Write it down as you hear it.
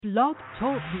Blog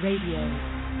Talk Radio.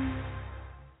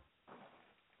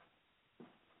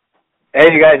 Hey,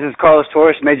 you guys, this is Carlos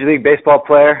Torres, Major League Baseball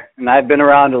player, and I've been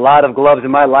around a lot of gloves in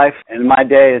my life and in my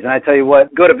days, and I tell you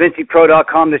what, go to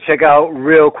VinciPro.com to check out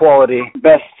real quality.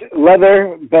 Best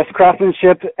leather, best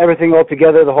craftsmanship, everything all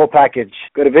together, the whole package.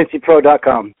 Go to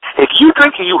VinciPro.com. If you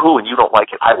drink a Yoo-Hoo and you don't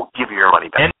like it, I will give you your money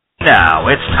back. And now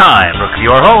it's time for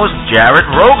your host, Jared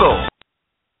Rogel.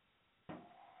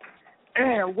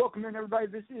 And welcome in, everybody.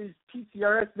 This is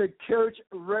PCRS, the Coach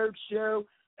Road Show.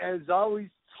 As always,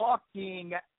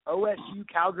 talking OSU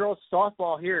Cowgirls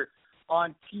Softball here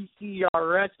on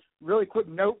PCRS. Really quick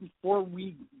note before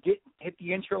we hit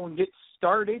the intro and get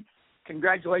started.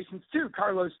 Congratulations to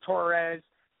Carlos Torres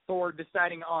for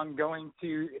deciding on going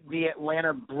to the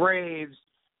Atlanta Braves.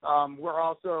 We're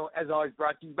also, as always,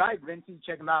 brought to you by Vinci.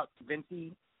 Check them out,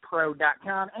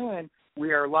 VinciPro.com. And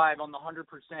we are live on the 100%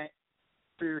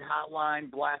 Food Hotline.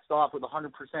 Blast off with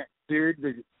 100% food.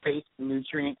 Visit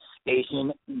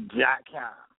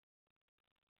FaceNutrientStation.com.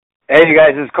 Hey, you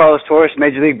guys, this is Carlos Torres,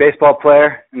 Major League Baseball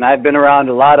player, and I've been around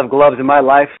a lot of gloves in my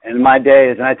life and in my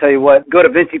days, and I tell you what, go to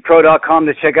VinciPro.com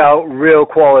to check out real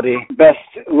quality. Best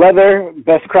leather,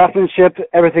 best craftsmanship,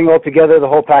 everything all together, the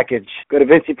whole package. Go to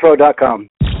VinciPro.com.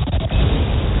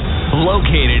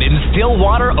 Located in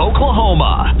Stillwater,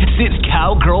 Oklahoma, sits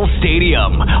Cowgirls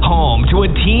Stadium, home to a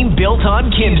team built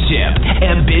on kinship,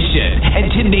 ambition,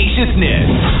 and tenaciousness.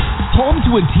 Home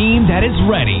to a team that is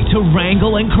ready to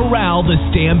wrangle and corral the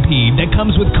stampede that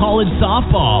comes with college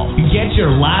softball. Get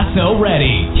your lasso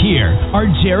ready. Here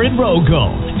are Jared Rogel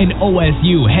and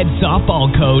OSU head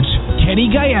softball coach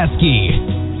Kenny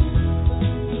Gajewski.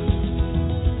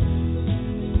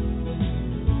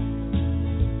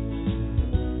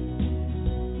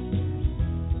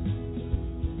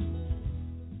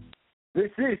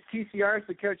 This is TCR's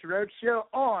The Coach Road Show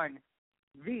on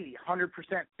the 100%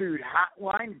 Food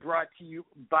Hotline, brought to you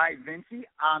by Vinci.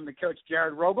 I'm the coach,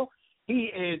 Jared Rogel.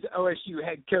 He is OSU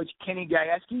head coach Kenny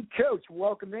Gajewski. Coach,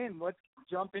 welcome in. Let's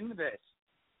jump into this.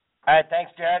 All right,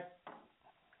 thanks, Jared.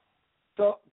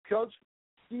 So, Coach,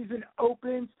 season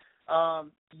opens.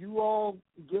 You all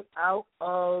get out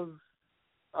of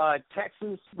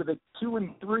Texas with a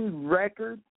 2-3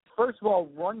 record. First of all,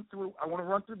 I want to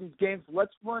run through these games.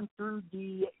 Let's run through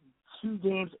the two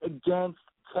games against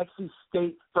Texas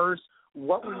State first.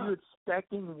 What were you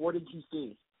expecting? What did you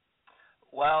see?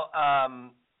 Well, I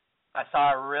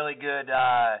saw a really good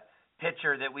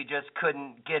pitcher that we just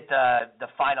couldn't get the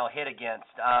final hit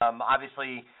against.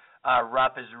 Obviously,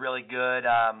 Rupp is really good.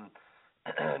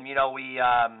 We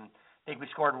think we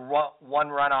scored one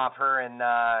run off her in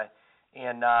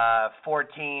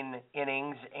 14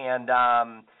 innings, and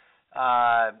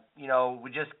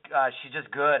she's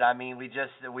just good. I mean, we've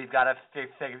got to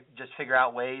figure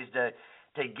out ways to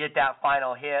get that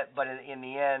final hit. But in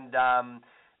the end,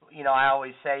 I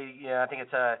always say, I think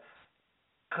it's a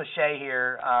cliche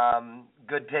here.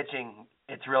 Good pitching,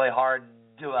 it's really hard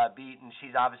to beat, and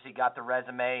she's obviously got the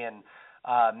resume and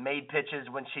made pitches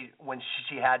when she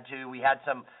had to. We had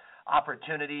some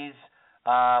opportunities.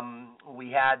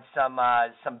 We had some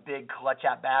big clutch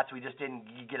at bats. We just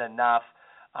didn't get enough.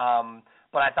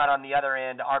 But I thought on the other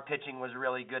end, our pitching was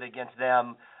really good against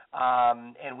them,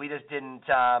 and we just didn't.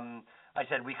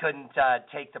 We couldn't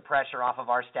take the pressure off of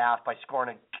our staff by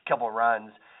scoring a couple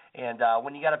runs. And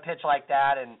when you got a pitch like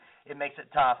that, and it makes it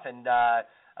tough. And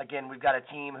again, we've got a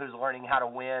team who's learning how to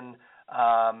win.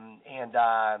 And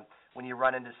when you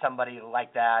run into somebody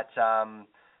like that,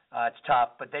 it's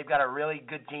tough. But they've got a really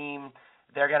good team.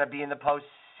 They're going to be in the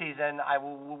postseason, I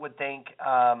would think.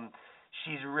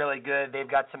 She's really good. They've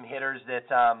got some hitters that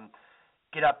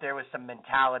get up there with some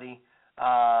mentality.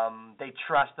 They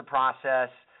trust the process,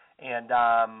 and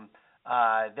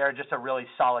they're just a really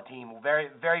solid team. Very,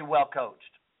 very well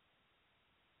coached.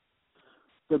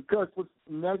 So, Coach, let's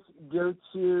next go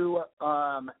to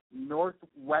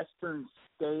Northwestern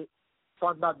State.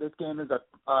 Talk about this game as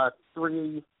a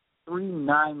 3-9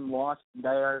 loss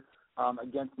there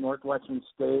against Northwestern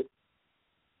State.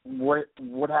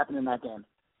 What happened in that game?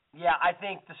 Yeah, I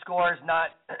think the score is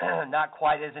not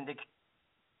quite as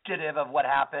indicative of what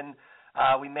happened.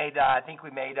 We made an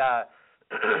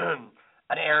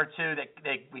error or two that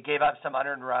we gave up some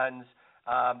unearned runs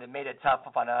that made it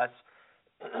tough on us.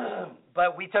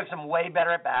 But we took some way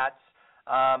better at bats.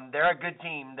 They're a good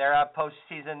team. They're a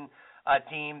postseason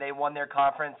team. They won their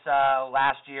conference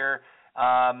last year.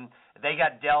 They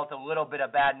got dealt a little bit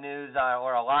of bad news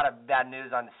or a lot of bad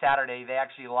news on Saturday. They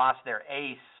actually lost their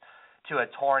ace to a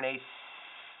torn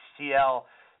ACL,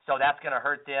 so that's going to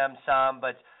hurt them some.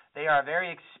 But they are a very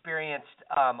experienced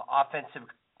offensive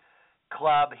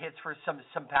club hits for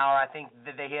some power. I think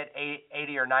that they hit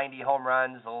 80 or 90 home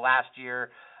runs last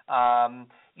year. I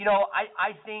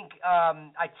think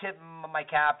I tip my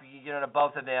cap, to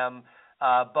both of them.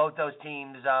 Both those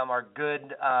teams are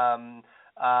good,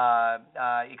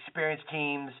 experienced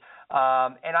teams.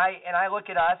 And I look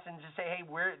at us and just say, hey,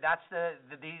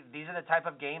 these are the type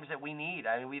of games that we need.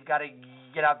 I mean, we've got to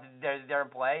get out there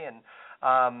and play. And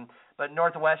but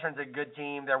Northwestern's a good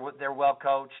team. They're well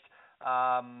coached,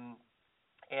 and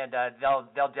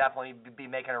they'll definitely be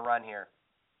making a run here.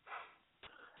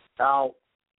 Now,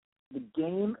 the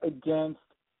game against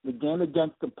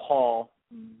DePaul,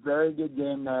 very good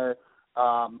game there.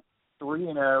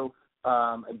 3-0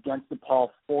 against DePaul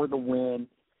for the win.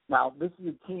 Now, this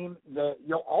is a team that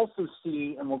you'll also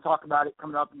see, and we'll talk about it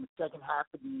coming up in the second half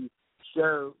of the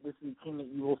show. This is a team that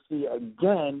you will see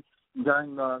again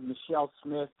during the Michelle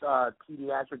Smith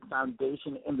Pediatric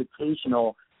Foundation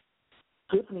Invitational.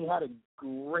 Tiffany had a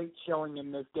great showing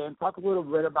in this game. Talk a little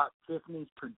bit about Tiffany's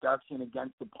production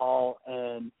against DePaul,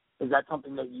 and is that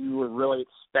something that you were really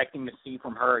expecting to see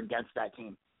from her against that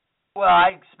team? Well, I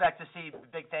expect to see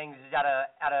big things out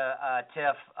of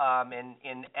Tiff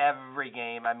in every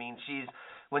game. I mean,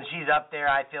 when she's up there,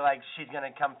 I feel like she's going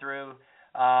to come through.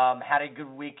 Had a good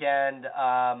weekend.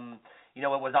 It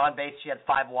was on base. She had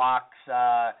 5 walks.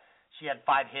 She had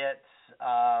 5 hits.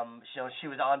 She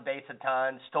was on base a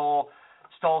ton. Stole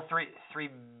three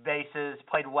bases.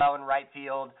 Played well in right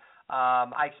field.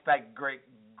 I expect great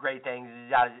things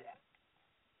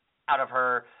out of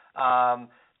her.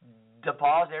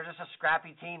 DePaul, they're just a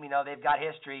scrappy team. They've got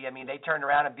history. I mean, they turned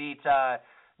around and beat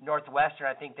Northwestern.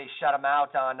 I think they shut them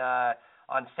out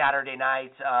on Saturday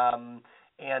night.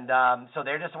 So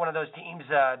they're just one of those teams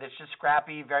that's just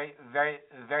scrappy, very, very,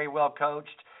 very well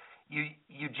coached.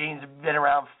 Eugene's been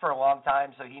around for a long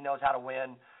time, so he knows how to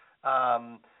win.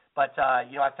 But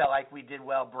I felt like we did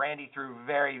well. Brandy threw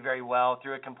very, very well,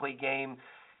 threw a complete game,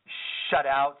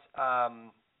 shutout.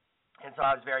 And so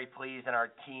I was very pleased in our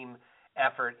team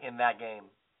effort in that game.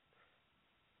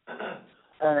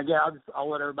 And again, I'll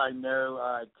let everybody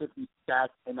know Tiffany's stats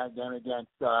in that game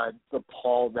against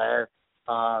DePaul there.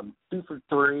 2 for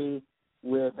 3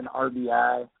 with an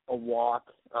RBI, a walk,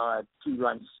 2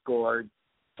 runs scored,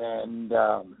 and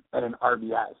an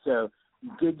RBI. So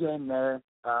good game there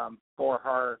for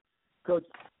her. Coach,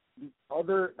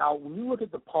 now when you look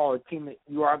at DePaul, a team that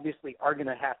you obviously are going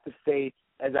to have to face,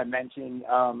 as I mentioned,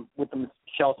 with the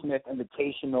Michelle Smith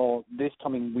Invitational this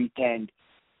coming weekend,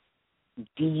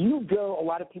 do you go, a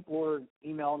lot of people are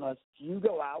emailing us, do you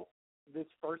go out this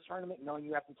first tournament knowing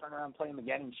you have to turn around and play them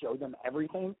again and show them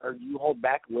everything, or do you hold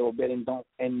back a little bit and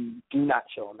do not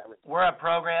show them everything? We're a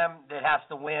program that has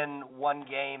to win one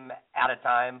game at a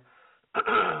time.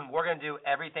 We're going to do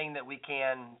everything that we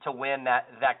can to win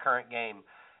that current game.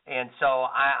 And so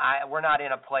we're not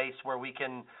in a place where we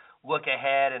can look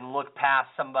ahead and look past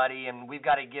somebody, and we've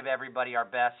got to give everybody our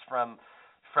best from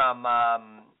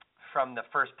the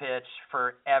first pitch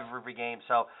for every game.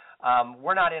 So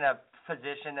we're not in a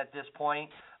position at this point.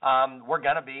 We're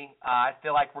going to be. I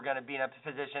feel like we're going to be in a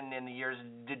position in the years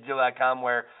to come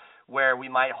where we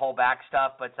might hold back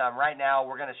stuff. But right now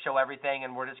we're going to show everything,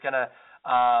 and we're just going to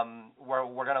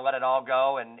we're going to let it all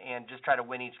go and just try to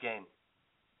win each game.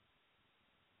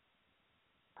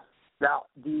 Now,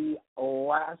 the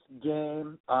last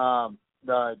game,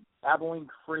 the Abilene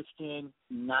Christian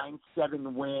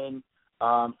 9-7 win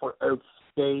for Oak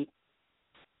State.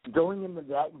 Going into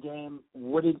that game,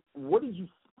 what did you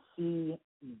see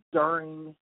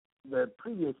during the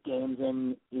previous games?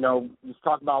 And just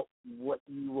talk about what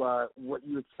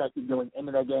you expected going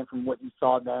into that game from what you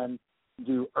saw them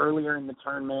do earlier in the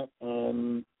tournament,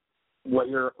 and what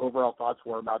your overall thoughts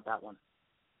were about that one.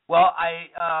 Well,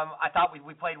 I thought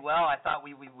we played well. I thought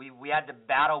we had to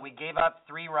battle. We gave up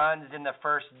 3 runs in the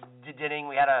first inning.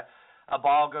 We had a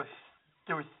ball go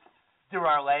through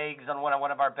our legs on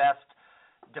one of our best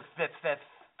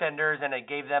defenders, and it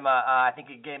gave them I think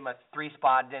it gave them a 3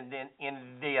 spot in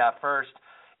the first,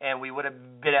 and we would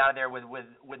have been out of there with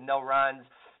no runs.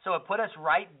 So it put us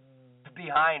right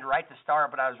behind right to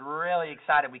start. But I was really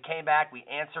excited. We came back. We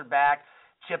answered back.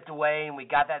 Chipped away, and we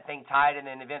got that thing tied, and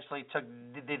then eventually took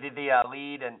the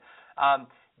lead. And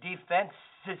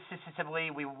defensively,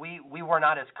 we were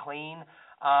not as clean.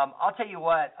 I'll tell you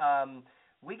what,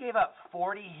 we gave up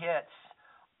 40 hits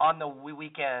on the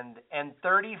weekend, and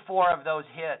 34 of those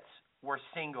hits were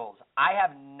singles. I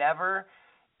have never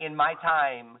in my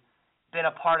time been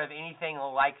a part of anything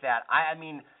like that. I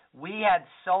mean, we had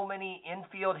so many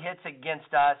infield hits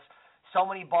against us, so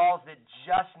many balls that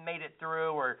just made it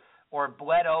through, or or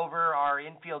bled over our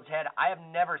infield's head. I have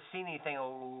never seen anything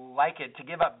like it, to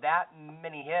give up that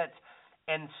many hits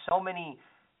and so many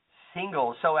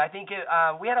singles. So I think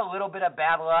we had a little bit of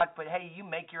bad luck, but hey, you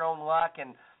make your own luck,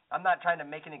 and I'm not trying to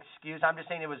make an excuse. I'm just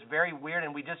saying it was very weird,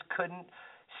 and we just couldn't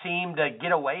seem to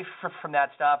get away from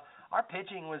that stuff. Our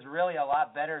pitching was really a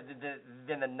lot better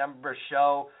than the numbers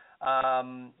show.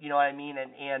 You know what I mean?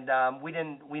 And we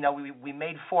didn't. We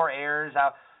made 4 errors.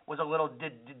 I was a little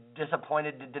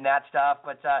disappointed in that stuff,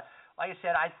 but like I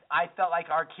said, I felt like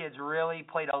our kids really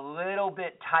played a little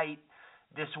bit tight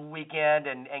this weekend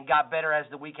and got better as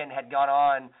the weekend had gone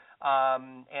on.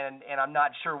 And I'm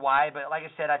not sure why, but like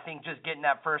I said, I think just getting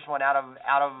that first one out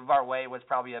of our way was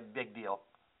probably a big deal.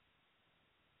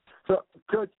 So,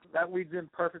 Coach, that leads in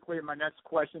perfectly to my next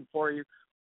question for you.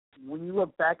 When you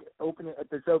look back at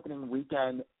this opening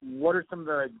weekend, what are some of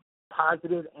the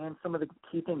positive and some of the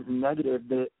key things negative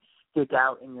that stick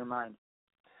out in your mind?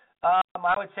 I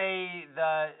would say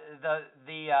the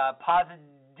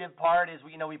positive part is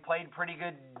we played pretty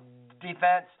good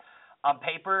defense on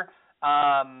paper. So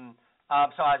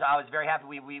I was very happy.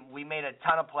 We made a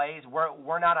ton of plays.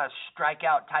 We're not a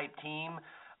strikeout type team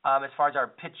as far as our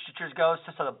pitchers goes.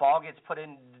 So the ball gets put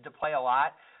into play a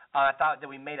lot. I thought that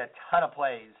we made a ton of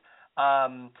plays.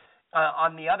 On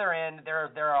the other end,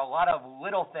 there are a lot of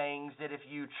little things that if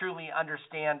you truly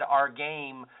understand our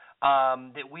game,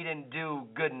 that we didn't do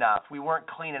good enough. We weren't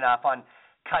clean enough on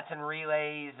cuts and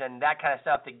relays and that kind of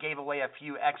stuff that gave away a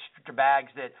few extra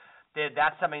bags.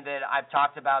 That's something that I've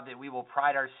talked about that we will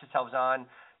pride ourselves on.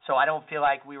 So I don't feel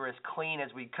like we were as clean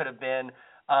as we could have been.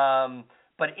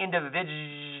 But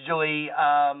individually,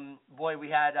 boy, we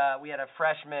had a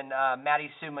freshman, Maddie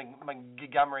Sue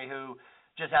Montgomery, who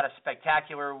just had a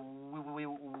spectacular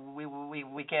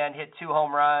weekend. Hit 2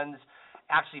 home runs.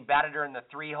 Actually batted her in the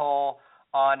 3-hole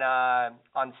on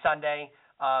Sunday.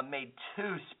 Made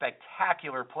 2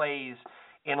 spectacular plays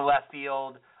in left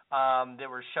field that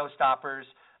were showstoppers.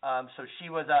 So she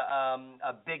was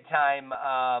a big time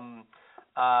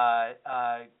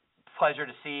pleasure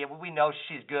to see. We know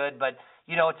she's good, but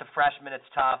it's a freshman. It's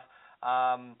tough.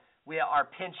 Our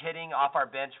pinch hitting off our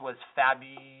bench was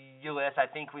fabulous. I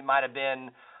think we might have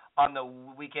been on the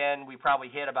weekend. We probably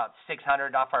hit about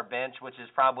 600 off our bench, which is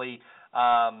probably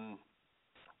I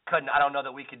don't know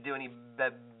that we could do any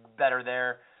better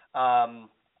there. And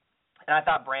I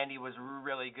thought Brandy was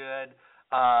really good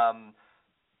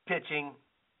pitching.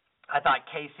 I thought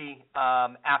Casey,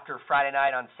 after Friday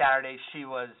night on Saturday,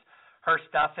 her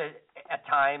stuff at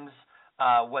times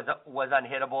was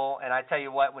unhittable. And I tell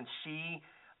you what, when she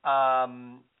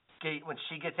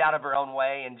gets out of her own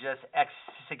way and just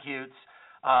executes,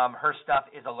 her stuff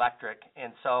is electric.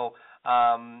 And so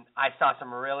I saw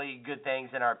some really good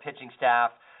things in our pitching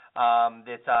staff that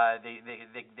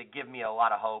give me a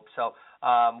lot of hope. So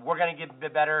we're going to get a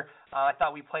bit better. I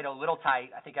thought we played a little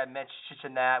tight. I think I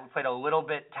mentioned that. We played a little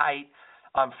bit tight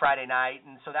on Friday night,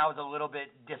 and so that was a little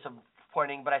bit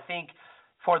disappointing. But I think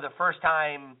for the first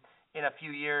time in a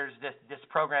few years, this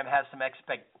program has some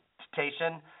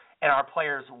expectation, and our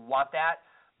players want that.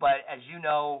 But as you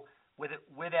know, with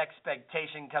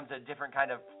expectation comes a different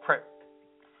kind of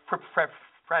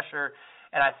pressure.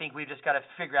 And I think we've just got to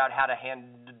figure out how to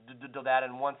handle that.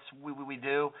 And once we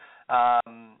do, I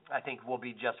think we'll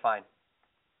be just fine.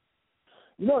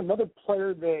 Another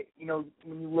player that,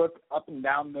 when you look up and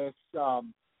down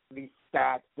these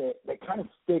stats that kind of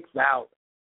sticks out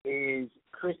is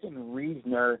Kristen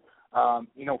Reisner,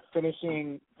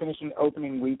 finishing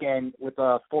opening weekend with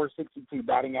a .462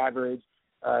 batting average,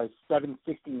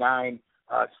 .769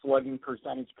 slugging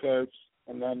percentage, Coach,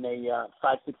 and then a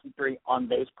 .563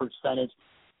 on-base percentage.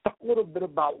 Talk a little bit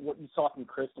about what you saw from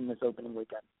Kristen this opening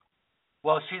weekend.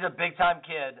 Well, she's a big-time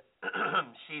kid.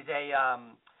 She's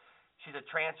a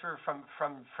transfer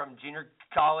from junior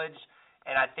college,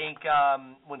 and I think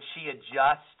when she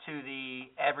adjusts to the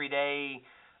everyday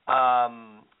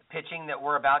pitching that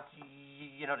we're about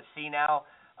to see now,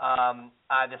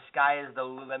 the sky is the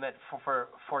limit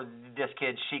for this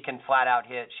kid. She can flat out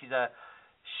hit. She's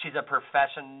a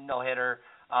professional hitter,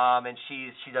 and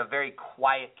she's a very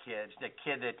quiet kid. She's a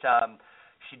kid that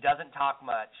she doesn't talk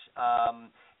much.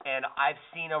 And I've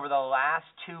seen over the last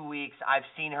 2 weeks, I've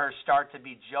seen her start to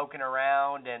be joking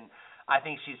around, and I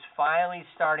think she's finally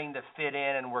starting to fit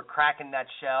in, and we're cracking that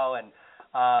shell. And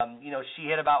she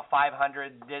hit about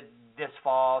 500 this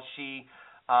fall. She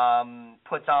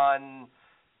puts on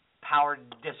power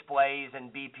displays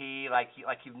and BP like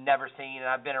you've never seen. And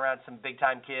I've been around some big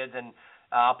time kids, and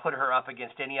I'll put her up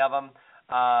against any of them.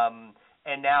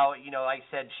 And now, like I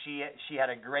said, she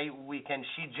had a great weekend.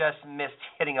 She just missed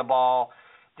hitting a ball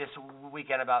this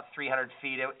weekend about 300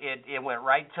 feet. It went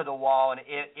right to the wall, and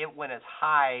it went as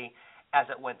high as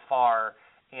it went far.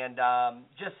 And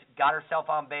just got herself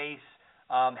on base,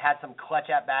 had some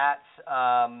clutch at-bats,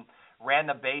 ran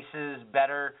the bases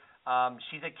better.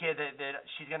 She's a kid that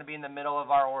she's going to be in the middle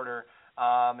of our order,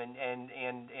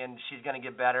 and she's going to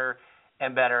get better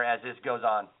and better as this goes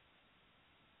on.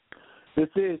 This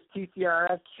is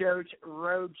TCRS Coach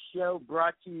Road Show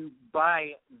brought to you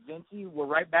by Vinci. We're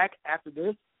right back after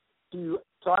this to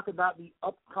talk about the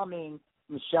upcoming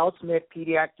Michelle Smith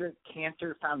Pediatric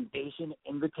Cancer Foundation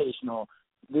Invitational.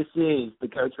 This is the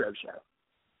Coach Road Show.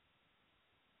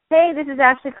 Hey, this is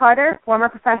Ashley Carter, former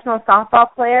professional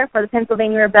softball player for the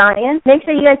Pennsylvania Rebellion. Make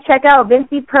sure you guys check out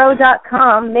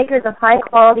VinciPro.com, makers of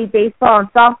high-quality baseball and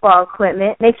softball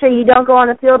equipment. Make sure you don't go on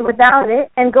the field without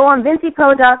it. And go on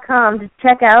VinciPro.com to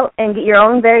check out and get your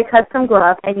own very custom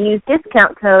glove and use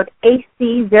discount code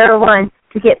AC01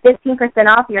 to get 15%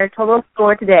 off your total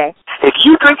score today. If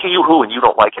you drink a Yoo-Hoo and you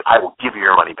don't like it, I will give you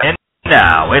your money back. And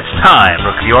now it's time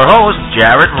for your host,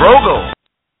 Jared Rogel.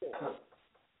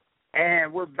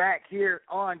 And we're back here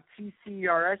on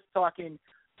TCRS talking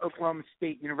Oklahoma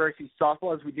State University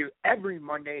softball as we do every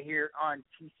Monday here on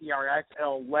TCRS at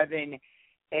 11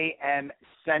 a.m.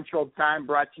 Central Time,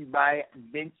 brought to you by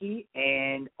Vinci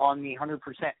and on the 100%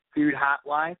 Food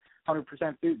Hotline.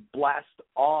 100% Food, blast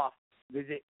off.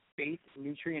 Visit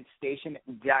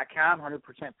spacenutrientstation.com. 100%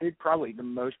 Food, probably the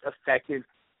most effective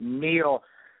meal.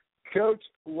 Coach,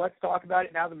 let's talk about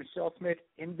it now. The Michelle Smith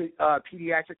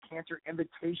Pediatric Cancer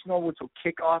Invitational, which will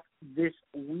kick off this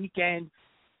weekend.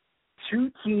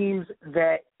 Two teams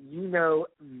that you know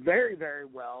very, very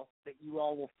well that you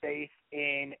all will face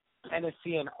in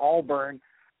Tennessee and Auburn.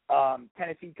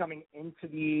 Tennessee coming into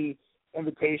the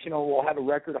Invitational will have a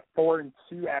record of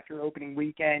 4-2 after opening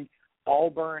weekend.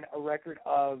 Auburn a record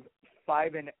of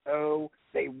 5-0.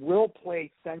 They will play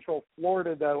Central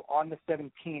Florida, though, on the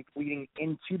 17th, leading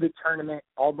into the tournament.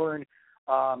 Auburn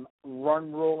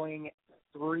run rolling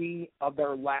 3 of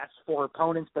their last 4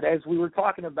 opponents. But as we were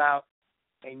talking about,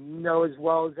 and you know as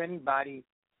well as anybody,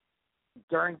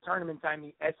 during tournament time,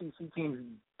 the SEC teams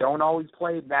don't always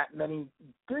play that many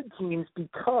good teams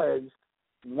because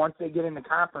once they get in the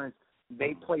conference,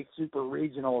 they play super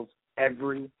regionals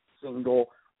every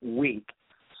single week.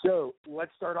 So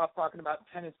let's start off talking about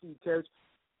Tennessee, Coach.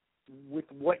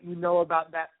 With what you know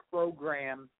about that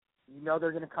program, you know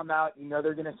they're going to come out, you know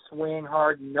they're going to swing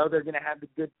hard, you know they're going to have the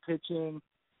good pitching.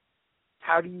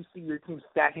 How do you see your team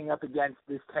stacking up against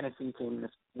this Tennessee team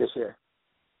this year?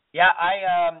 Yeah,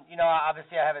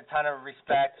 obviously I have a ton of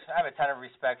respect.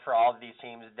 For all of these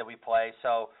teams that we play.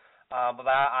 So, but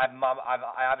I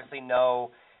obviously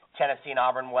know Tennessee and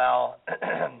Auburn well.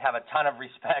 Have a ton of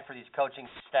respect for these coaching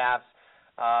staffs.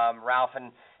 Ralph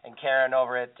and Karen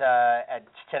over at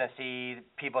Tennessee,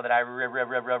 people that I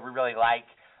really like,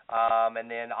 and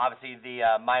then obviously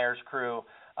the Myers crew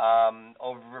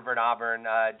over in Auburn.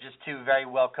 Just two very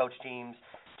well coached teams,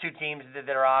 two teams that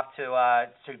are off to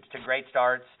great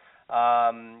starts.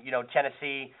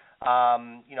 Tennessee,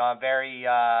 I'm very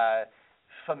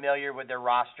familiar with their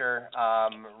roster.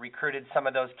 Recruited some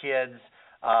of those kids.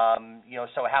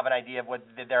 So have an idea of what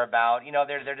they're about.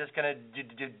 They're just going to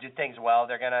do things well.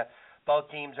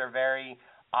 Both teams are very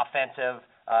offensive.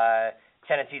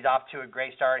 Tennessee's off to a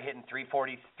great start, hitting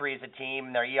 343 as a team,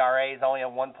 and their ERA is only at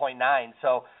 1.9.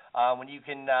 So when you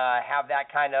can have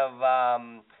that kind of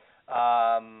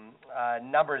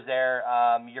numbers there,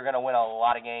 you're going to win a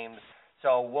lot of games.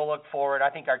 So we'll look forward. I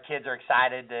think our kids are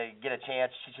excited to get a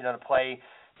chance, to play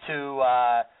two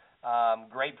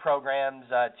great programs,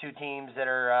 two teams that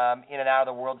are in and out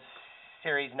of the World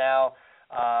Series now,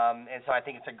 and so I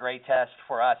think it's a great test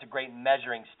for us, a great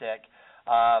measuring stick.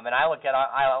 And I look at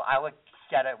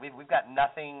it. We've got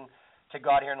nothing to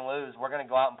go out here and lose. We're going to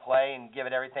go out and play and give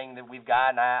it everything that we've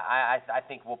got, and I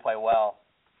think we'll play well.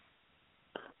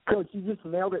 Coach, you just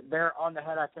nailed it there on the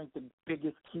head. I think the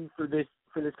biggest key for this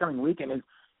coming weekend is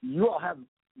you all have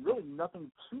really nothing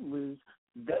to lose.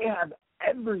 They have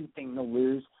everything to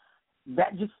lose.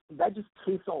 That just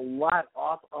takes a lot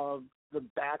off of the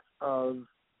backs of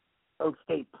Oak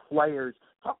State players.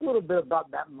 Talk a little bit about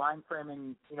that mind frame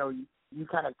and, you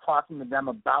kind of talking to them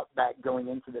about that going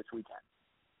into this weekend.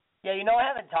 Yeah, I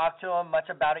haven't talked to them much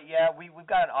about it yet. We've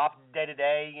got an off day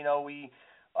today.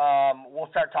 We'll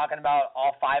start talking about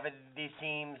all 5 of these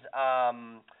teams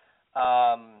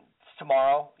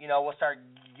tomorrow. We'll start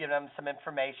giving them some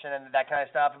information and that kind of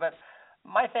stuff. But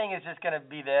my thing is just going to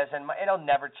be this, and it'll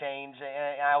never change.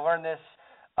 And I learned this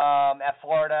at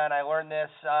Florida, and I learned this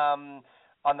on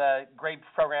the great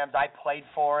programs I played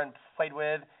for and played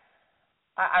with.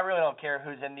 I really don't care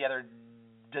who's in the other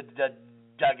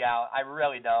dugout. I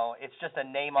really don't. It's just a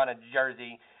name on a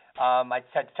jersey. I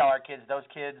tell our kids, those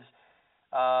kids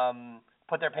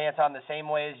put their pants on the same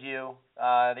way as you.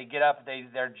 They get up.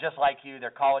 They're just like you.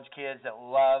 They're college kids that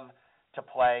love to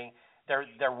play.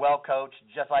 They're well coached,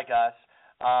 just like us.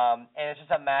 And it's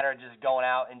just a matter of just going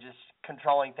out and just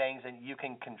controlling things that you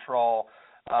can control.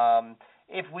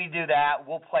 If we do that,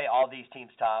 we'll play all these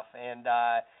teams tough, and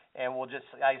we'll just,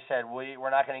 like I said, we're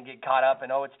not going to get caught up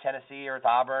in, it's Tennessee or it's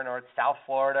Auburn or it's South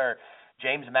Florida or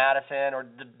James Madison or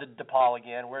DePaul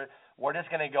again. We're just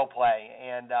going to go play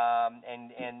and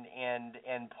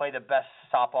play the best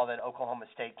softball that Oklahoma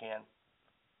State can.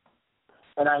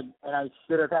 And I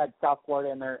should have had South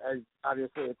Florida in there as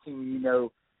obviously a team you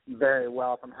know very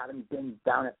well from having been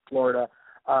down at Florida.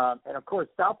 And, of course,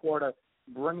 South Florida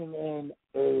bringing in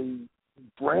a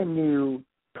brand-new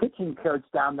pitching coach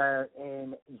down there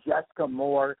in Jessica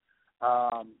Moore.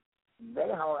 They,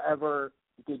 however,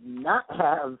 did not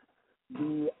have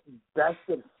the best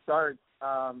of starts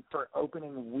for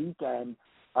opening weekend,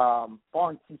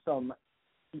 falling to some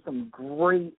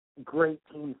great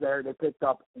teams there. They picked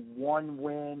up one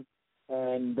win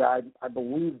and I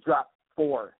believe dropped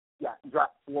four. Yeah,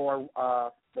 dropped four.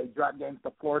 They dropped games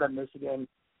to Florida, Michigan,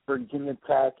 Virginia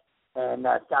Tech, and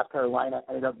South Carolina.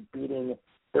 Ended up beating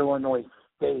Illinois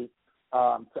State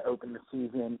to open the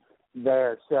season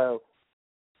there. So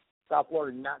South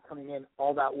Florida not coming in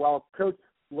all that well. Coach,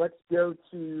 let's go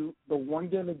to the one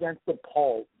game against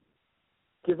DePaul.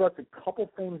 Give us a couple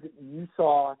things that you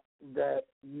saw that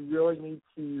you really need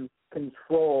to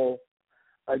control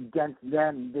against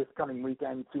them this coming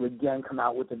weekend to, again, come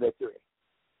out with a victory.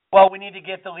 Well, we need to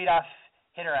get the leadoff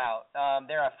hitter out.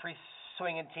 They're a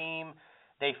free-swinging team.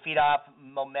 They feed off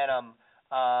momentum.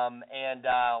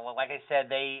 Like I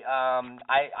said,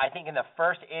 I think in the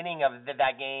first inning of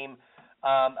that game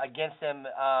against them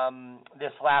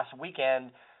this last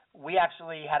weekend, we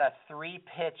actually had a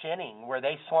 3-pitch inning where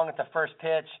they swung at the first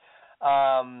pitch.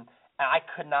 And I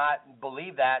could not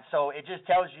believe that. So it just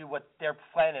tells you what their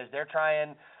plan is. They're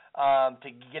trying to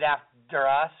get after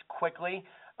us quickly.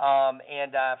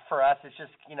 And for us, it's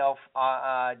just,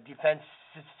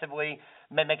 defensively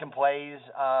making plays.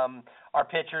 Our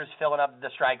pitchers filling up the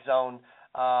strike zone.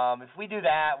 If we do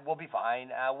that, we'll be fine.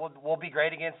 We'll be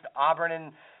great against Auburn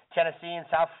and Tennessee and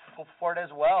South Florida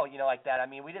as well. Like that. I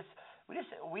mean, we just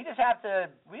have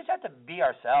to be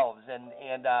ourselves.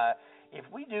 And if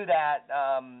we do that,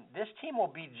 this team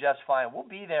will be just fine. We'll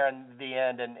be there in the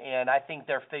end. And I think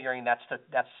they're figuring that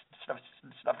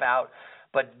stuff out.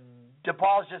 But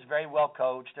DePaul is just very well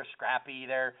coached. They're scrappy.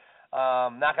 They're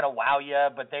not going to wow you,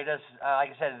 but they just, like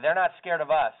I said, they're not scared of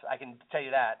us. I can tell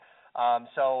you that.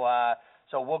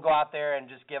 So we'll go out there and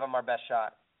just give them our best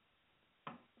shot.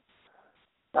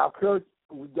 Now, Coach,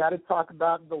 we got to talk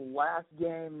about the last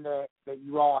game that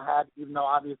you all had, even though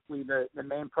obviously the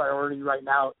main priority right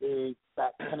now is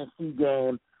that Tennessee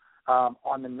game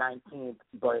on the 19th.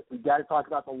 But we got to talk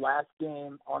about the last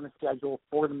game on the schedule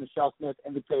for the Michelle Smith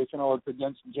Invitational. It's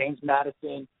against James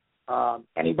Madison.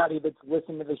 Anybody that's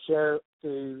listened to the show,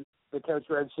 to the Coach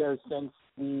Red Show since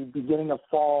the beginning of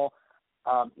fall,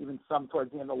 even some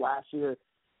towards the end of last year,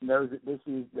 knows that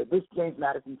this James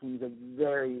Madison team is a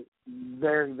very,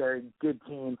 very, very good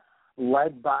team,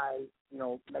 led by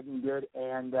Megan Good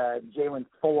and Jalen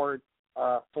Ford.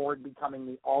 Ford becoming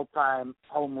the all-time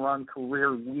home run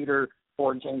career leader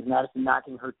for James Madison,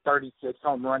 knocking her 36th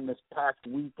home run this past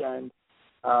weekend.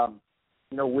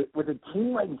 With a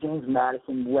team like James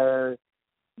Madison, where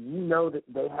that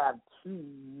they have two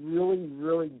really,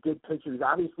 really good pitchers.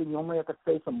 Obviously, you only have to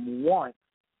face them once.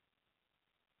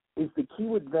 Is the key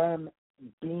with them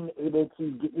being able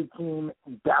to get your team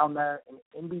down there and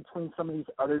in between some of these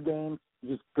other games,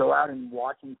 just go out and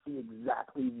watch and see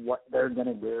exactly what they're going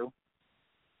to do?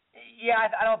 Yeah,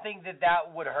 I don't think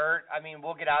that would hurt. I mean,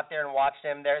 we'll get out there and watch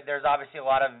them. There's obviously a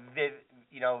lot of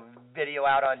video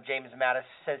out on James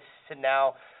Madison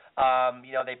now.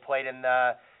 They played in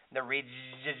the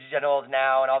regionals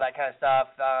now and all that kind of stuff.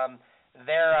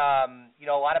 They're a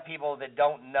lot of people that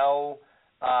don't know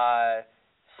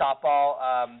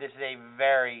softball. This is a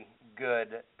very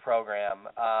good program,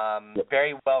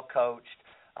 very well coached.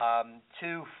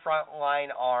 Two frontline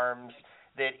arms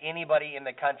that anybody in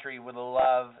the country would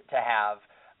love to have,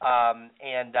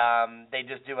 and they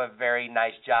just do a very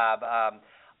nice job.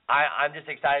 I'm just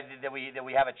excited that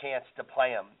we have a chance to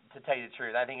play them, to tell you the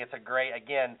truth. I think it's a great,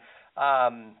 again,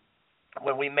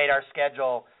 when we made our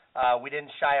schedule, we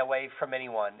didn't shy away from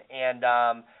anyone, and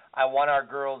I want our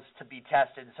girls to be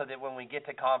tested so that when we get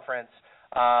to conference,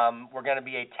 we're going to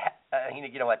be a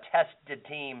tested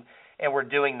team, and we're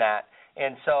doing that.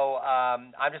 And so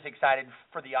I'm just excited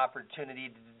for the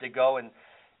opportunity to go and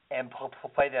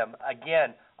play them.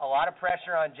 Again, a lot of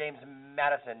pressure on James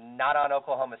Madison, not on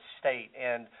Oklahoma State,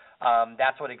 and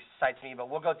that's what excites me. But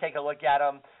we'll go take a look at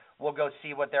them. We'll go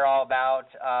see what they're all about.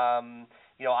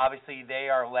 Obviously they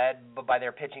are led by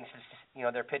their pitching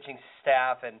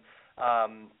staff, and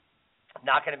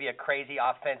not going to be a crazy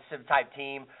offensive type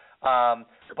team.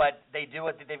 But they do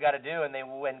what they've got to do, and they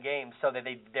win games. So that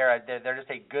they're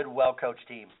just a good, well-coached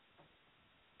team.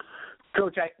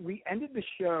 Coach, we ended the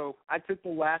show. I took the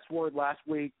last word last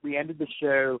week. We ended the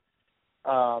show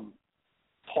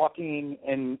talking,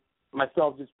 and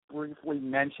myself just briefly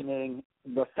mentioning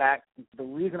the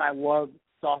reason I love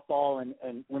softball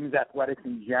and women's athletics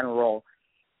in general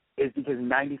is because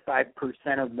 95%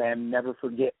 of them never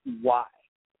forget why.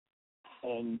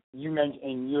 And you mentioned,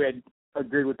 and you had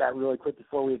agreed with that really quick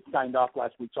before we had signed off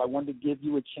last week. So I wanted to give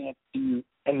you a chance to,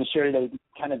 in the show today,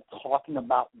 kind of talking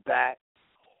about that.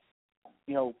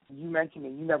 You mentioned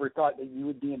that you never thought that you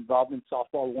would be involved in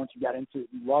softball. Once you got into it,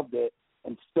 you loved it,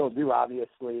 and still do,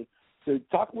 obviously. So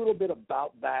talk a little bit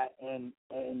about that and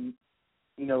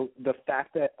the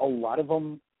fact that a lot of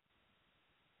them,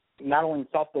 not only in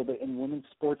softball, but in women's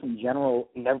sports in general,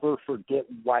 never forget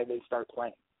why they start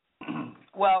playing.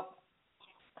 Well,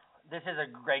 this is a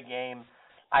great game.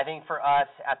 I think for us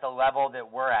at the level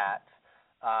that we're at,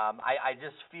 I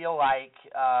just feel like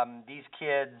these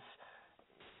kids,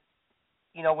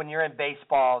 when you're in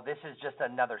baseball, this is just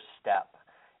another step.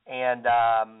 And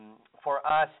for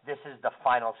us, this is the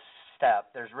final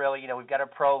step. There's really, we've got a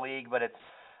pro league, but it's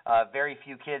very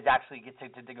few kids actually get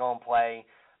to go and play.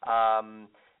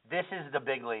 This is the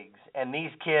big leagues. And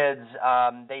these kids,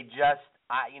 they just,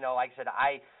 like I said,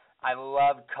 I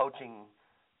love coaching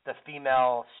the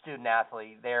female student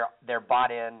athlete. They're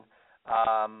bought in.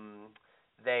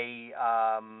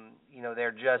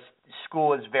 They're just,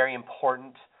 school is very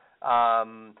important.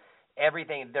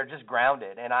 Everything, they're just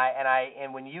grounded,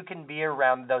 and when you can be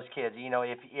around those kids,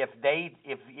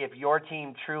 if your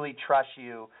team truly trusts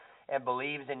you and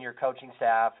believes in your coaching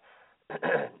staff,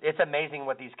 it's amazing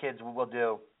what these kids will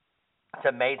do. It's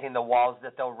amazing the walls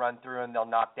that they'll run through and they'll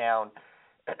knock down,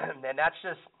 and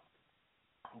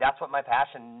that's what my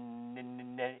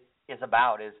passion is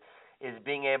about, is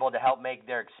being able to help make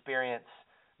their experience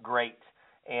great,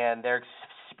 and their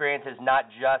experience is not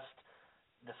just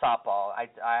the softball.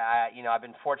 I've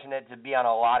been fortunate to be on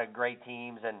a lot of great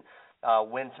teams and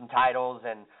win some titles.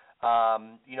 And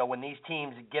when these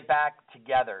teams get back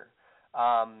together,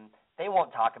 they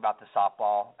won't talk about the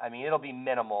softball. I mean, it'll be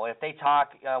minimal. If they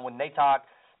talk, when they talk,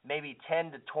 maybe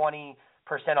 10 to 20%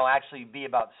 will actually be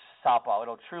about softball.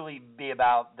 It'll truly be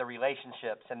about the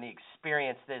relationships and the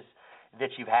experiences that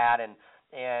you've had. And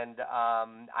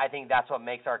I think that's what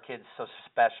makes our kids so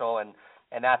special.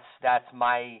 And that's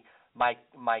my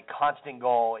constant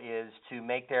goal, is to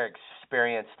make their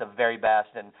experience the very best.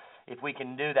 And if we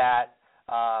can do that,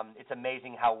 it's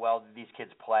amazing how well these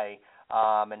kids play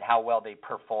and how well they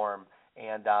perform.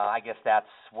 And I guess that's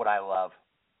what I love.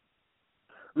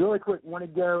 Really quick, want to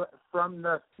go from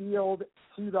the field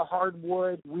to the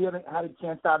hardwood. We haven't had a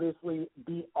chance to obviously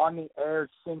be on the air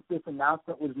since this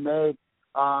announcement was made.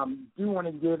 Do want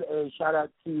to give a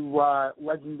shout-out to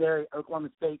legendary Oklahoma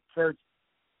State coach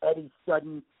Eddie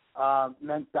Sutton,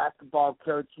 men's basketball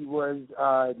coach. He was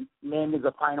named as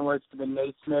a finalist for the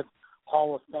Naismith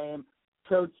Hall of Fame.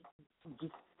 Coach,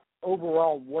 just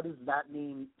overall, what does that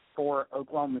mean for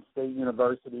Oklahoma State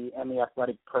University and the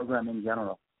athletic program in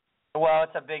general? Well,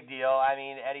 it's a big deal. I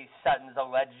mean, Eddie Sutton's a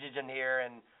legend here,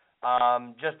 and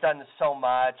just done so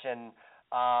much, and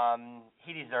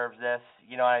he deserves this.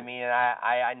 You know what I mean? And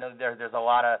I know there's a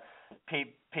lot of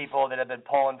people that have been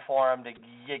pulling for him to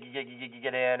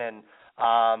get in, and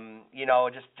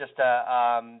just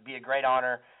to be a great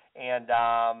honor. And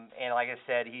like I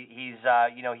said, he's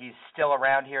still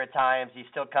around here at times. He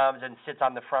still comes and sits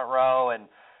on the front row, and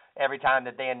every time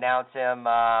that they announce him,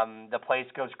 the place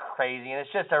goes crazy. And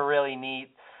it's just a really neat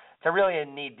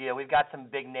deal. We've got some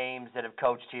big names that have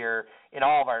coached here in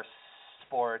all of our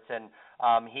sports, and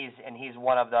he's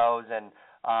one of those, and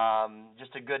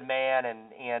just a good man,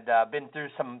 and been through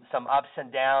some ups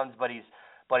and downs, but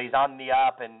he's on the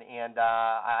up, and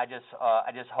I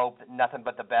just hope nothing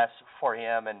but the best for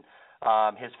him and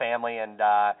his family, and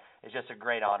it's just a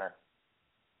great honor.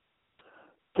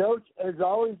 Coach, as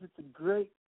always, it's a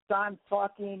great time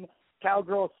talking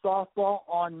Cowgirls softball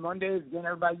on Mondays. Again,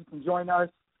 everybody, you can join us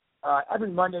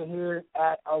every Monday here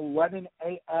at 11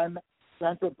 a.m.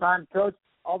 Central Time. Coach,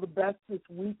 all the best this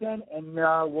weekend, and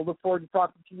we'll look forward to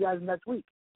talking to you guys next week.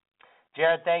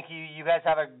 Jared, thank you. You guys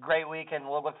have a great week, and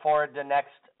we'll look forward to next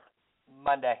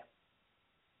Monday.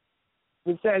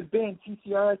 This has been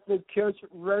TCRS, the Coach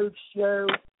Road Show,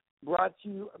 brought to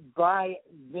you by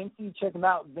Vinci. Check them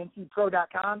out,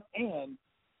 VinciPro.com. And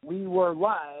we were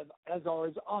live, as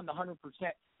always, on the 100%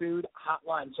 Food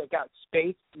Hotline. Check out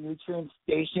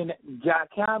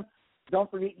SpaceNutrientStation.com. Don't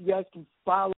forget, you guys can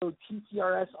follow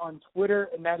TCRS on Twitter,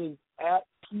 and that is at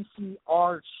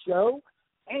PCR Show.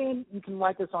 And you can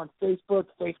like us on Facebook,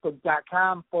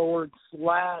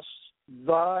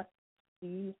 Facebook.com/The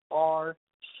CR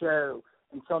Show.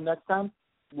 Until next time,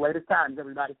 latest times,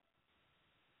 everybody.